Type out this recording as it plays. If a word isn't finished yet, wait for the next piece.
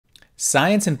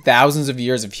Science and thousands of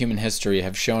years of human history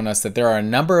have shown us that there are a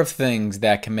number of things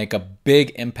that can make a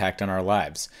big impact on our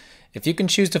lives. If you can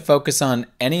choose to focus on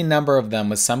any number of them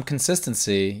with some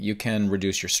consistency, you can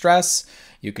reduce your stress,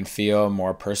 you can feel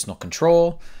more personal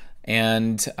control,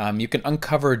 and you can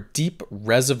uncover deep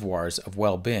reservoirs of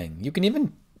well-being. You can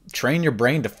even train your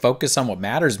brain to focus on what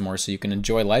matters more so you can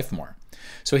enjoy life more.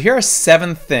 So here are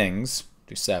seven things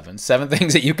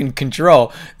that you can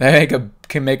control that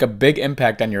can make a big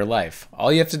impact on your life. All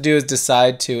you have to do is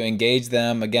decide to engage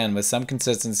them, again, with some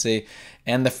consistency,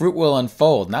 and the fruit will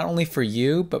unfold, not only for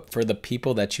you, but for the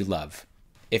people that you love.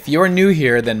 If you're new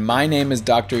here, then my name is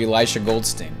Dr. Elisha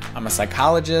Goldstein. I'm a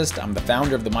psychologist, I'm the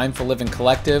founder of the Mindful Living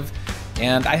Collective,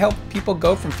 and I help people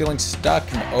go from feeling stuck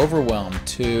and overwhelmed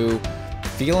to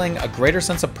feeling a greater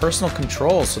sense of personal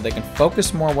control so they can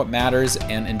focus more on what matters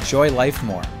and enjoy life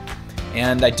more.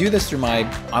 And I do this through my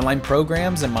online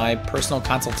programs and my personal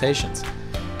consultations.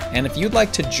 And if you'd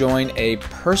like to join a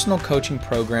personal coaching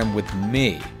program with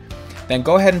me, then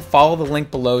go ahead and follow the link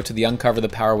below to the Uncover the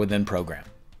Power Within program.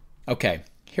 Okay,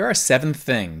 here are 7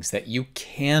 things that you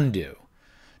can do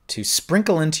to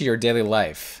sprinkle into your daily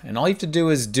life. And all you have to do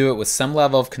is do it with some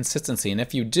level of consistency. And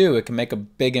if you do, it can make a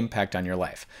big impact on your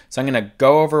life. So I'm going to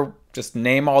go over, just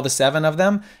name all the 7 of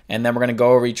them, and then we're going to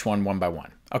go over each one by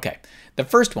one. Okay, the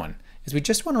first one is we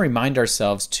just want to remind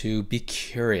ourselves to be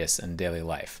curious in daily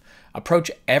life.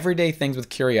 Approach everyday things with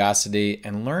curiosity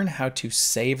and learn how to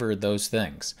savor those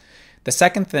things. The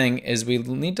second thing is we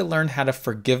need to learn how to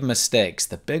forgive mistakes,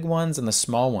 the big ones and the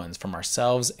small ones, from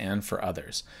ourselves and for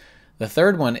others. The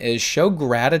third one is show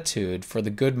gratitude for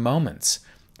the good moments.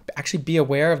 Actually be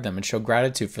aware of them and show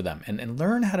gratitude for them, and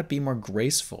learn how to be more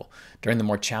graceful during the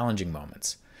more challenging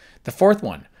moments. The fourth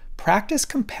one, practice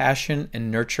compassion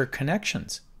and nurture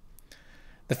connections.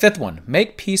 The fifth one,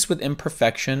 make peace with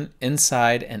imperfection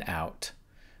inside and out.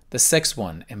 The sixth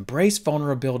one, embrace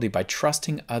vulnerability by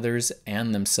trusting others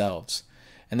and themselves.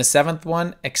 And the seventh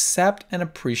one, accept and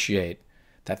appreciate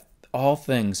that all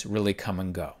things really come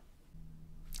and go.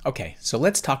 Okay, so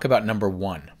let's talk about number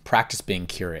 1, practice being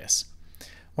curious.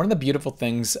 One of the beautiful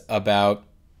things about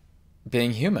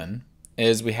being human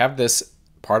is we have this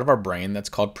part of our brain that's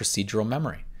called procedural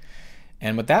memory.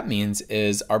 And what that means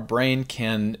is our brain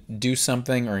can do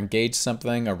something or engage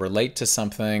something or relate to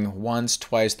something once,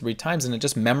 twice, 3 times, and it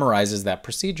just memorizes that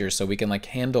procedure so we can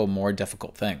handle more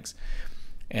difficult things.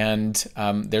 And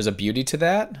there's a beauty to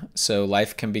that. So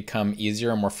life can become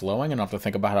easier and more flowing, and I don't have to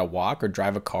think about how to walk or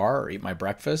drive a car or eat my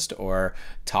breakfast or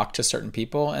talk to certain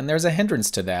people. And there's a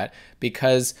hindrance to that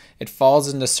because it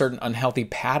falls into certain unhealthy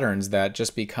patterns that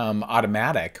just become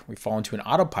automatic. We fall into an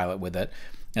autopilot with it.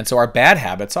 And so our bad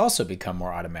habits also become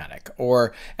more automatic.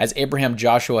 Or as Abraham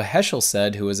Joshua Heschel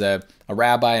said, who was a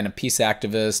rabbi and a peace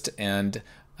activist, and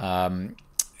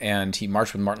he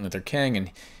marched with Martin Luther King,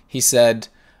 and he said,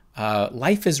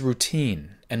 life is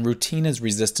routine, and routine is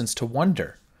resistance to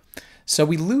wonder. So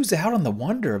we lose out on the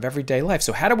wonder of everyday life.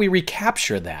 So how do we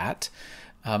recapture that?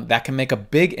 That can make a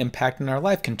big impact in our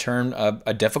life, can turn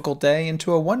a difficult day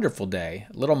into a wonderful day.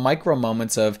 Little micro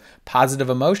moments of positive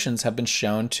emotions have been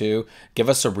shown to give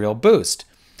us a real boost.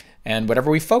 And whatever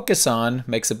we focus on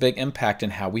makes a big impact in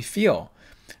how we feel.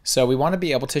 So we want to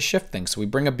be able to shift things. So we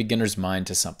bring a beginner's mind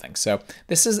to something. So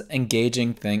this is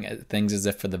engaging things as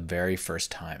if for the very first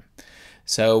time.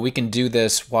 So we can do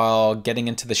this while getting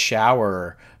into the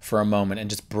shower for a moment and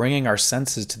just bringing our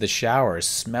senses to the shower,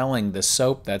 smelling the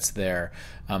soap that's there,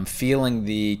 feeling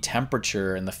the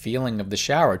temperature and the feeling of the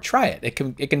shower. Try it.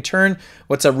 It can turn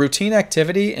what's a routine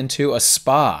activity into a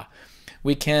spa.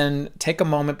 We can take a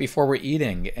moment before we're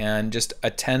eating and just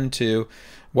attend to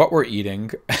what we're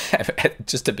eating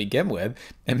just to begin with,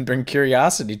 and bring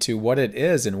curiosity to what it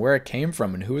is and where it came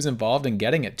from and who is involved in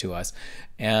getting it to us.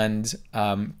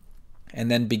 And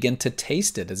then begin to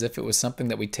taste it as if it was something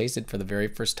that we tasted for the very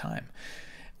first time.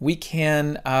 We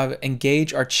can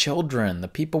engage our children, the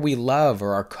people we love,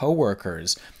 or our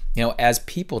coworkers, as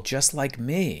people just like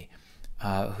me,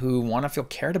 who want to feel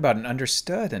cared about and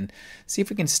understood, and see if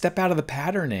we can step out of the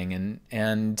patterning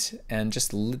and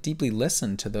just deeply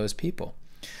listen to those people.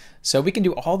 So we can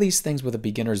do all these things with a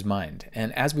beginner's mind.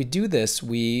 And as we do this,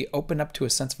 we open up to a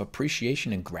sense of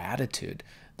appreciation and gratitude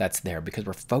that's there because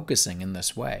we're focusing in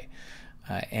this way.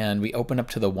 And we open up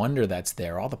to the wonder that's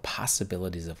there, all the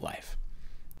possibilities of life.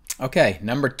 Okay,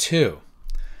 number 2.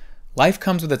 Life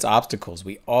comes with its obstacles.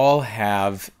 We all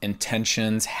have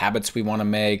intentions, habits we want to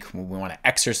make. We want to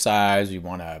exercise, we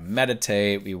want to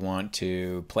meditate, we want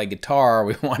to play guitar,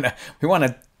 we want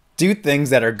to do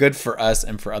things that are good for us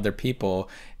and for other people.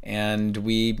 and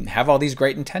we have all these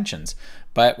great intentions.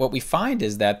 But what we find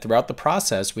is that throughout the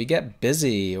process, we get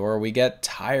busy, or we get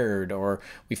tired, or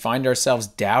we find ourselves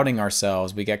doubting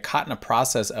ourselves. We get caught in a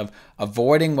process of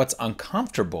avoiding what's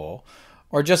uncomfortable,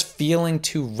 or just feeling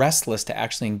too restless to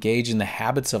actually engage in the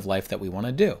habits of life that we want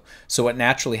to do. So what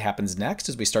naturally happens next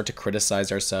is we start to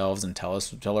criticize ourselves and tell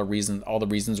all the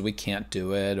reasons we can't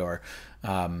do it, or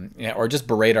just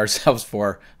berate ourselves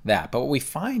for that. But what we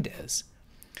find is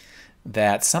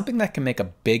that something that can make a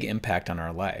big impact on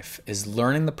our life is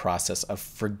learning the process of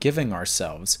forgiving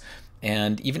ourselves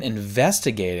and even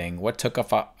investigating what took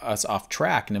us off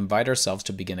track and invite ourselves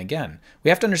to begin again. We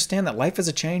have to understand that life is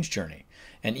a change journey.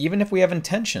 And even if we have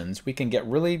intentions, we can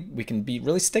be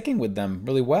really sticking with them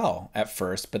really well at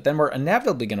first, but then we're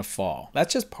inevitably going to fall.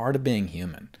 That's just part of being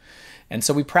human. And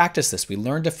so we practice this. We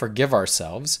learn to forgive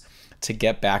ourselves to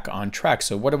get back on track.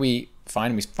 So what do we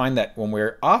find? We find that when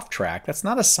we're off track, that's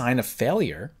not a sign of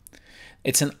failure.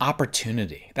 It's an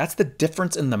opportunity. That's the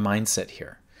difference in the mindset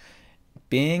here.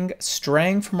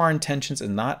 Straying from our intentions is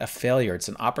not a failure. It's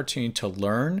an opportunity to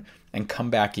learn and come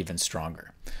back even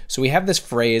stronger. So we have this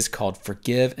phrase called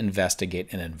forgive, investigate,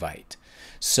 and invite.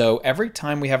 So every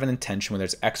time we have an intention, whether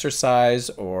it's exercise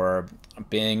or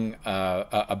being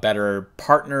a better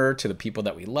partner to the people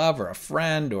that we love, or a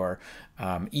friend, or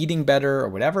eating better, or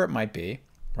whatever it might be,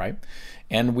 right?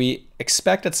 And we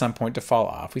expect at some point to fall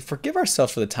off, we forgive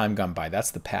ourselves for the time gone by.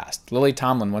 That's the past. Lily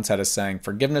Tomlin once had a saying,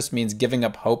 forgiveness means giving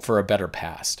up hope for a better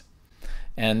past.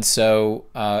 And so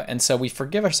we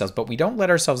forgive ourselves, but we don't let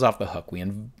ourselves off the hook. We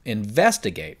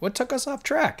investigate what took us off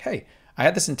track. Hey, I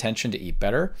had this intention to eat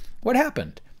better. What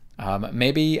happened?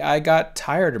 Maybe I got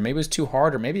tired, or maybe it was too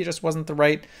hard, or maybe it just wasn't the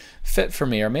right fit for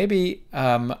me, or maybe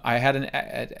I had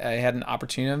an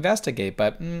opportunity to investigate,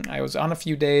 but I was on a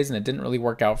few days and it didn't really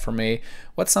work out for me.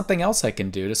 What's something else I can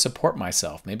do to support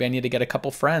myself? Maybe I need to get a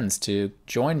couple friends to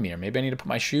join me, or maybe I need to put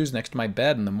my shoes next to my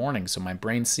bed in the morning so my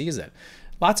brain sees it.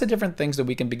 Lots of different things that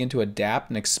we can begin to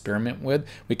adapt and experiment with.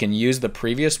 We can use the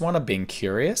previous one of being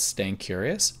curious, staying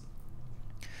curious.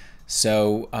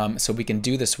 So we can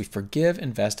do this. We forgive,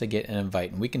 investigate, and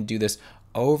invite. And we can do this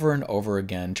over and over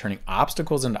again, turning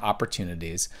obstacles into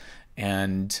opportunities.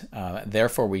 And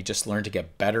therefore, we just learn to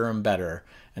get better and better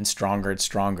and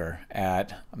stronger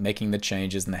at making the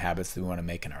changes and the habits that we want to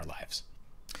make in our lives.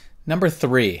 Number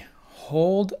 3,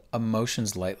 hold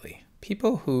emotions lightly.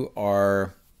 People who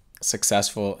are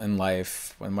successful in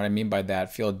life, and what I mean by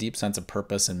that, feel a deep sense of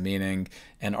purpose and meaning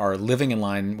and are living in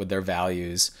line with their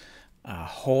values,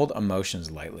 hold emotions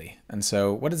lightly. And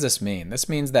so what does this mean? This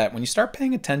means that when you start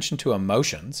paying attention to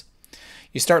emotions,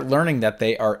 you start learning that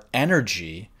they are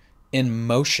energy in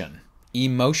motion,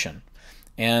 emotion.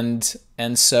 And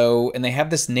they have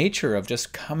this nature of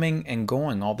just coming and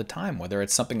going all the time, whether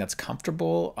it's something that's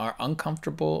comfortable or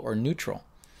uncomfortable or neutral.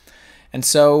 And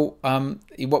so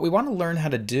what we want to learn how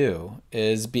to do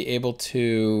is be able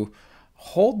to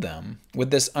hold them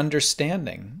with this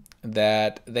understanding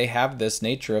that they have this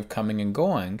nature of coming and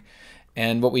going.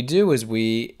 And what we do is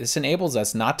this enables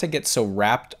us not to get so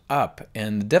wrapped up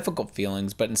in the difficult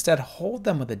feelings, but instead hold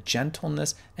them with a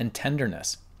gentleness and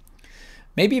tenderness.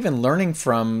 Maybe even learning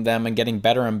from them and getting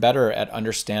better and better at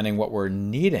understanding what we're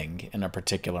needing in a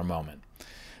particular moment.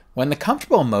 When the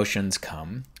comfortable emotions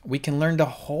come, we can learn to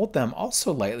hold them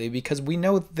also lightly, because we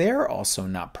know they're also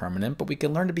not permanent, but we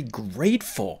can learn to be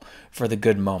grateful for the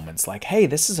good moments. Like, hey,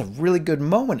 this is a really good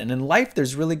moment, and in life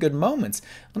there's really good moments.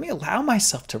 Let me allow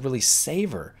myself to really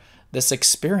savor this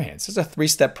experience. It's a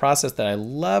 3-step process that I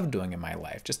love doing in my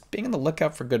life. Just being on the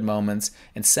lookout for good moments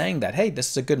and saying that, hey, this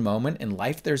is a good moment. In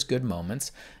life there's good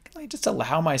moments. Can I just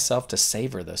allow myself to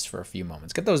savor this for a few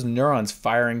moments? Get those neurons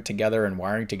firing together and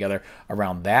wiring together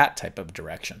around that type of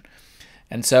direction.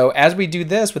 And so as we do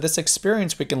this, with this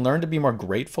experience, we can learn to be more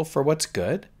grateful for what's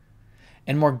good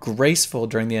and more graceful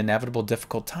during the inevitable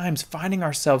difficult times, finding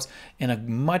ourselves in a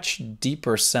much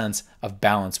deeper sense of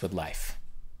balance with life.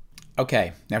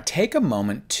 Okay, now take a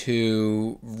moment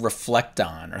to reflect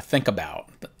on or think about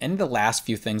any of the last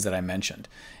few things that I mentioned.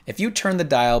 If you turn the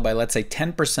dial by, let's say,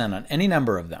 10% on any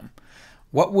number of them,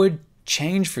 what would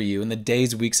change for you in the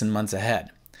days, weeks, and months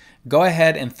ahead? Go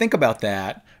ahead and think about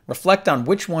that. Reflect on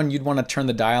which one you'd want to turn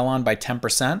the dial on by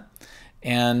 10%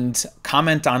 and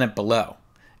comment on it below.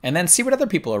 And then see what other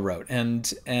people have wrote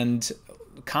and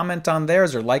comment on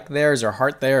theirs or like theirs or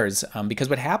heart theirs. Because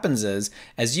what happens is,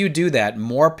 as you do that,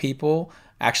 more people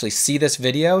actually see this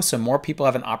video, so more people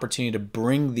have an opportunity to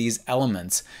bring these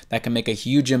elements that can make a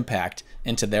huge impact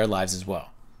into their lives as well.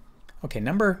 Okay,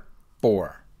 number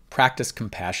 4. practice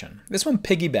compassion. This one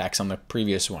piggybacks on the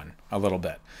previous one a little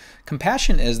bit.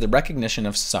 Compassion is the recognition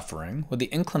of suffering with the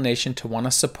inclination to want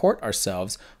to support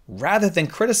ourselves rather than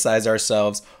criticize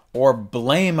ourselves or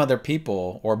blame other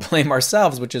people or blame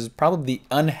ourselves, which is probably the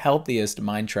unhealthiest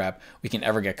mind trap we can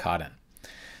ever get caught in.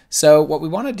 So what we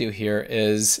want to do here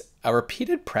is a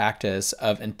repeated practice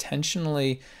of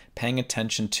intentionally paying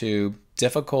attention to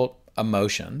difficult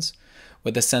emotions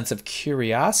with a sense of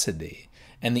curiosity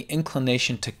and the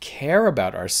inclination to care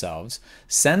about ourselves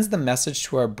sends the message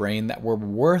to our brain that we're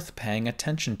worth paying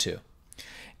attention to.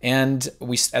 And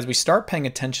as we start paying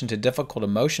attention to difficult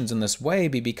emotions in this way,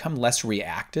 we become less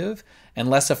reactive and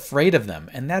less afraid of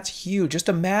them. And that's huge. Just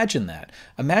imagine that.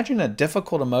 Imagine a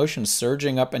difficult emotion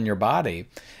surging up in your body,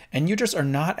 and you just are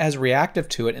not as reactive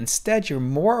to it. Instead, you're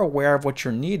more aware of what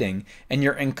you're needing, and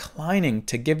you're inclining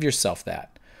to give yourself that.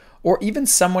 Or even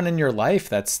someone in your life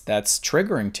that's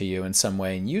triggering to you in some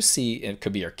way, and you see, it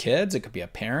could be your kids, it could be a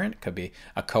parent, it could be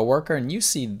a coworker, and you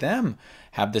see them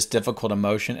have this difficult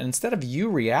emotion, and instead of you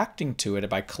reacting to it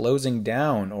by closing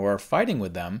down or fighting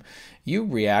with them, you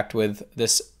react with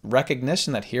this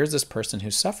recognition that here's this person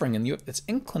who's suffering, and you have this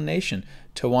inclination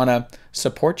to want to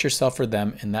support yourself or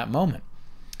them in that moment.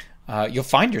 You'll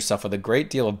find yourself with a great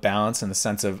deal of balance and a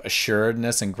sense of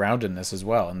assuredness and groundedness as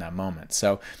well in that moment.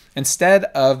 So instead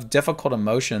of difficult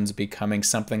emotions becoming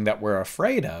something that we're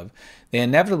afraid of, they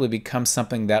inevitably become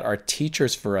something that are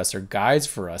teachers for us or guides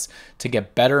for us to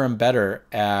get better and better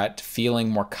at feeling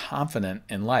more confident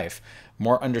in life,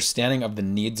 more understanding of the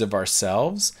needs of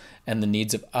ourselves and the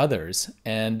needs of others,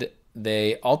 and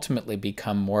they ultimately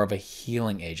become more of a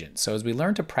healing agent. So as we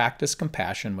learn to practice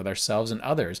compassion with ourselves and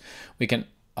others, we can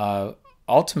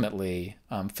ultimately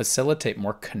facilitate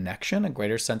more connection, a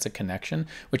greater sense of connection,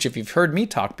 which if you've heard me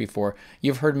talk before,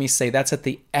 you've heard me say that's at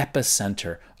the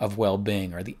epicenter of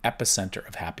well-being or the epicenter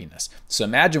of happiness. So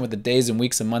imagine what the days and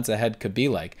weeks and months ahead could be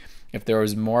like if there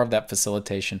was more of that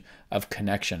facilitation of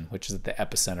connection, which is at the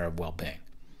epicenter of well-being.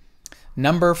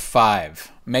 Number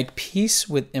 5, make peace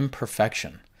with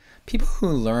imperfection. People who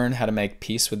learn how to make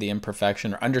peace with the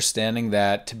imperfection or understanding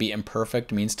that to be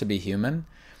imperfect means to be human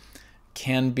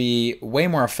can be way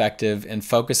more effective in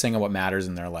focusing on what matters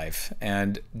in their life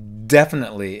and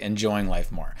definitely enjoying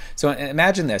life more. So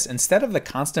imagine this, instead of the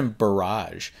constant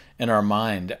barrage in our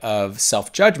mind of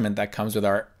self-judgment that comes with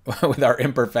our with our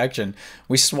imperfection,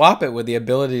 we swap it with the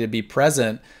ability to be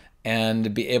present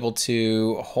and be able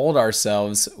to hold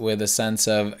ourselves with a sense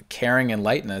of caring and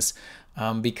lightness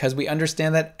because we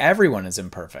understand that everyone is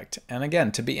imperfect. And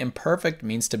again, to be imperfect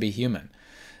means to be human.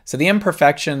 So the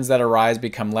imperfections that arise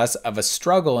become less of a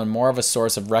struggle and more of a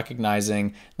source of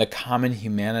recognizing the common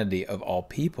humanity of all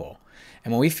people.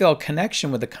 And when we feel a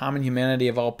connection with the common humanity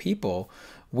of all people,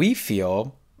 we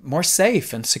feel more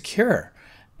safe and secure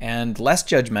and less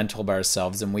judgmental of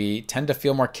ourselves, and we tend to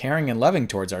feel more caring and loving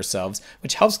towards ourselves,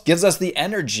 which gives us the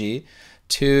energy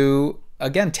to,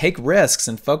 again, take risks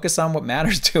and focus on what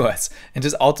matters to us and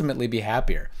just ultimately be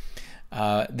happier.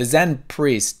 The Zen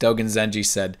priest, Dogen Zenji,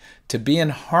 said, "To be in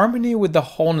harmony with the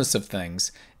wholeness of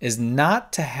things is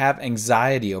not to have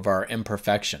anxiety over our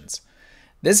imperfections."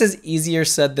 This is easier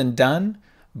said than done,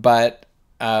 but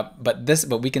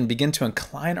we can begin to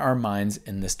incline our minds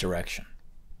in this direction.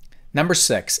 Number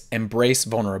 6, embrace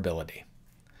vulnerability.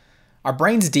 Our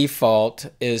brain's default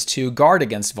is to guard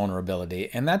against vulnerability,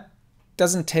 and that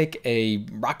doesn't take a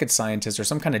rocket scientist or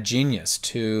some kind of genius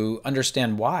to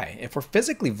understand why. If we're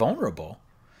physically vulnerable,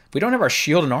 if we don't have our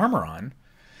shield and armor on,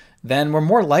 then we're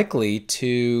more likely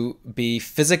to be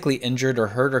physically injured or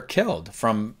hurt or killed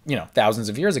from, thousands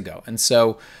of years ago. And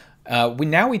so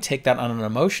we take that on an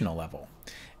emotional level.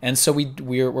 And so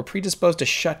we're predisposed to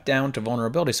shut down to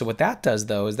vulnerability. So what that does,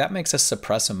 though, is that makes us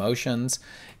suppress emotions.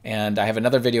 And I have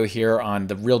another video here on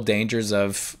the real dangers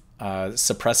of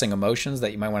suppressing emotions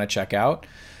that you might want to check out.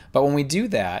 But when we do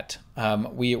that,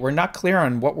 we're not clear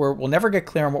on we'll never get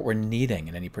clear on what we're needing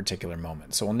in any particular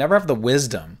moment. So we'll never have the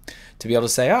wisdom to be able to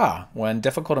say, when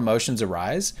difficult emotions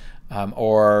arise,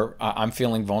 or I'm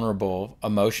feeling vulnerable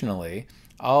emotionally,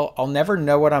 I'll never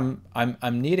know what I'm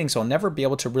needing. So I'll never be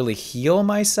able to really heal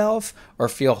myself or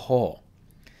feel whole.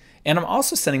 And I'm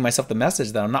also sending myself the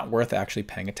message that I'm not worth actually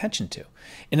paying attention to.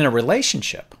 And in a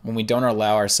relationship, when we don't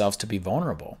allow ourselves to be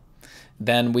vulnerable,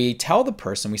 then we tell the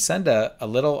person, we send a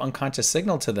little unconscious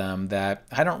signal to them that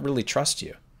I don't really trust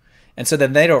you. And so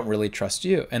then they don't really trust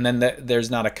you. And then there's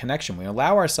not a connection. When we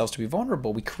allow ourselves to be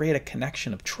vulnerable, we create a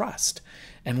connection of trust.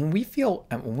 And when we feel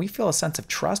a sense of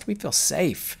trust, we feel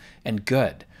safe and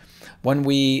good. When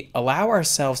we allow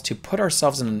ourselves to put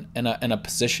ourselves in a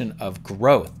position of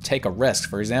growth, take a risk.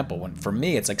 For example, for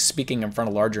me, it's like speaking in front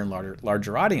of larger and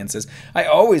larger audiences. I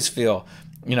always feel,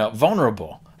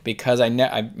 vulnerable because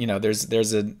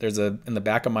there's a in the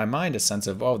back of my mind a sense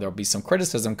of, oh, there'll be some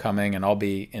criticism coming and I'll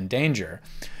be in danger.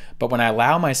 But when I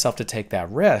allow myself to take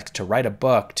that risk, to write a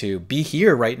book, to be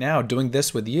here right now doing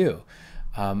this with you,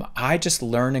 I just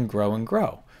learn and grow and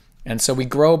grow. And so we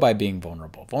grow by being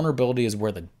vulnerable. Vulnerability is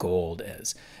where the gold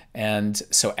is. And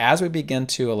so as we begin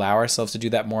to allow ourselves to do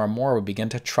that more and more, we begin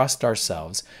to trust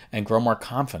ourselves and grow more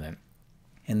confident.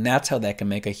 And that's how that can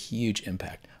make a huge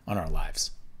impact on our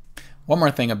lives. One more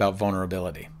thing about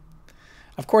vulnerability.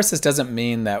 Of course, this doesn't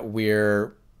mean that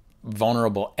we're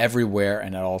vulnerable everywhere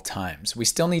and at all times. We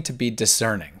still need to be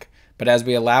discerning. But as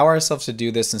we allow ourselves to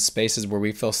do this in spaces where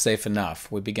we feel safe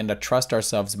enough, we begin to trust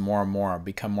ourselves more and more,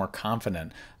 become more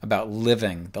confident about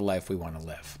living the life we want to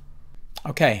live.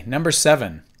 Okay, number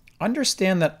 7,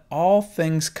 understand that all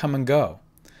things come and go.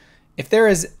 If there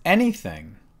is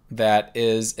anything that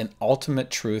is an ultimate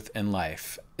truth in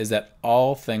life, is that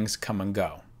all things come and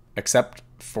go, except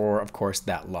for, of course,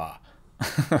 that law.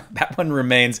 That one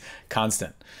remains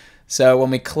constant. So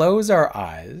when we close our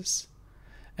eyes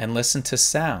and listen to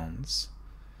sounds,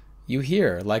 you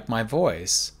hear, like my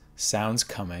voice, sounds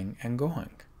coming and going.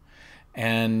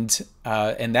 And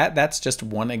that's just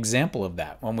one example of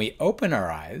that. When we open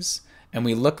our eyes and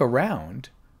we look around,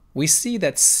 we see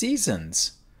that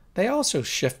seasons, they also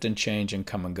shift and change and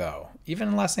come and go. Even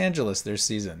in Los Angeles, there's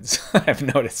seasons, I've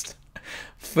noticed.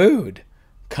 Food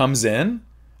comes in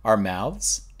our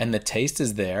mouths and the taste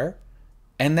is there,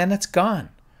 and then it's gone.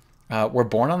 We're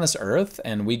born on this earth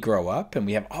and we grow up and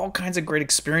we have all kinds of great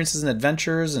experiences and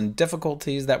adventures and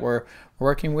difficulties that we're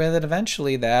working with, and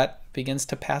eventually that begins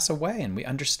to pass away and we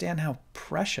understand how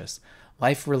precious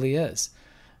life really is.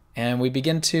 And we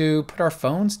begin to put our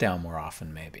phones down more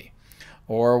often maybe,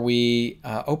 or we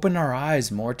open our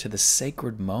eyes more to the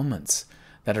sacred moments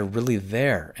that are really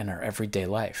there in our everyday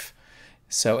life.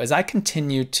 So as I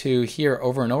continue to hear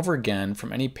over and over again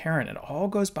from any parent, it all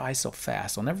goes by so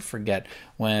fast. I'll never forget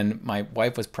when my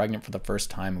wife was pregnant for the first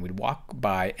time and we'd walk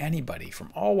by anybody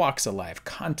from all walks of life,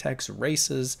 contexts,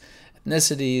 races,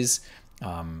 ethnicities,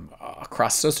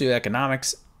 across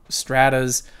socioeconomic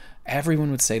stratas.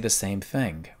 Everyone would say the same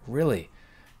thing. Really,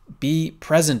 be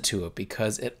present to it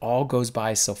because it all goes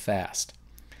by so fast.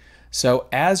 So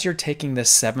as you're taking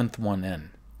this 7th one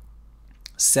in,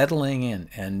 settling in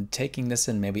and taking this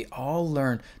in, maybe all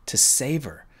learn to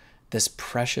savor this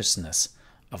preciousness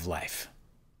of life.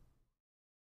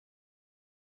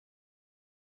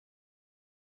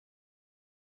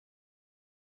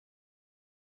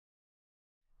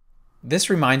 This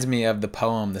reminds me of the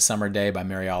poem The Summer Day by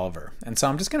Mary Oliver. And so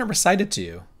I'm just going to recite it to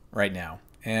you right now.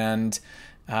 And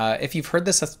if you've heard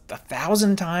this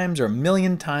 1,000 times or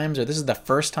 1,000,000 times, or this is the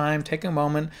first time, take a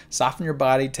moment, soften your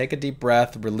body, take a deep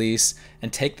breath, release,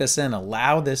 and take this in.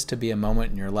 Allow this to be a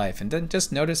moment in your life, and then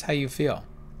just notice how you feel.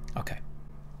 Okay.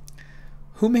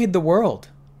 Who made the world?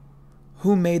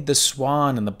 Who made the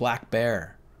swan and the black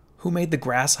bear? Who made the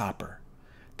grasshopper?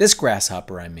 This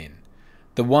grasshopper, I mean.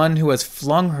 The one who has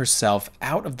flung herself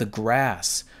out of the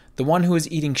grass. The one who is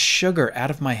eating sugar out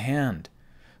of my hand.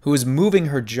 Who is moving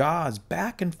her jaws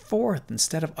back and forth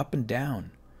instead of up and down,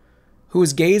 who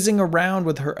is gazing around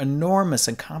with her enormous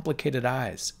and complicated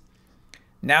eyes.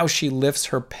 Now she lifts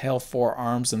her pale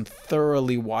forearms and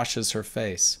thoroughly washes her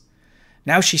face.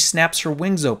 Now she snaps her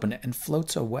wings open and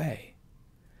floats away.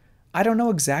 I don't know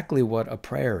exactly what a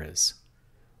prayer is.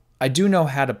 I do know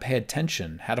how to pay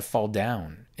attention, how to fall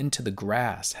down into the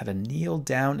grass, how to kneel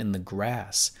down in the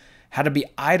grass, how to be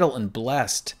idle and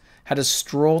blessed, how to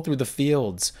stroll through the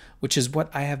fields, which is what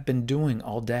I have been doing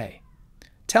all day.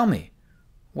 Tell me,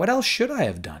 what else should I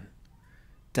have done?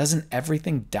 Doesn't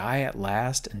everything die at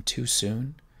last and too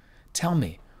soon? Tell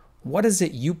me, what is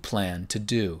it you plan to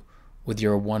do with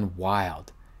your one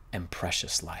wild and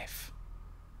precious life?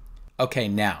 Okay,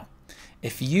 now,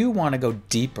 if you want to go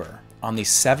deeper on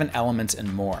these 7 elements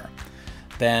and more,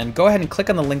 then go ahead and click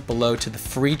on the link below to the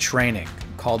free training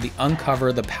called the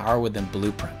Uncover the Power Within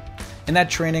Blueprint. In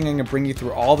that training, I'm going to bring you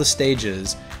through all the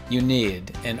stages you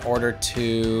need in order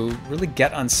to really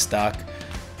get unstuck,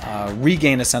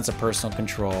 regain a sense of personal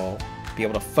control, be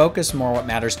able to focus more on what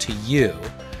matters to you,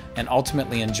 and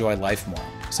ultimately enjoy life more.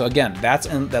 So again, there's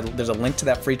a link to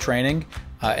that free training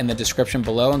in the description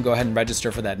below, and go ahead and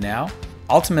register for that now.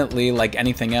 Ultimately, like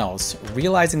anything else,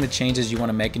 realizing the changes you want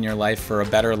to make in your life for a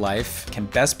better life can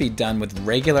best be done with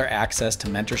regular access to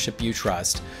mentorship you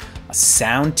trust, a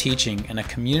sound teaching, and a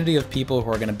community of people who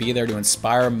are going to be there to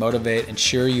inspire, motivate, and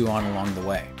cheer you on along the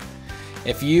way.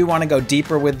 If you want to go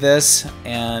deeper with this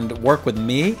and work with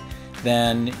me,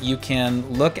 then you can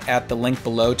look at the link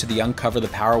below to the Uncover the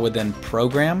Power Within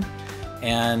program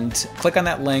and click on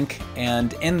that link,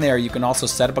 and in there you can also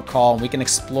set up a call and we can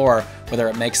explore whether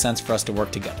it makes sense for us to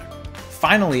work together.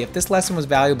 Finally, if this lesson was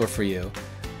valuable for you,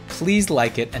 please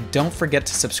like it and don't forget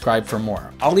to subscribe for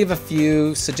more. I'll leave a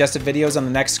few suggested videos on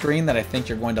the next screen that I think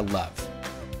you're going to love.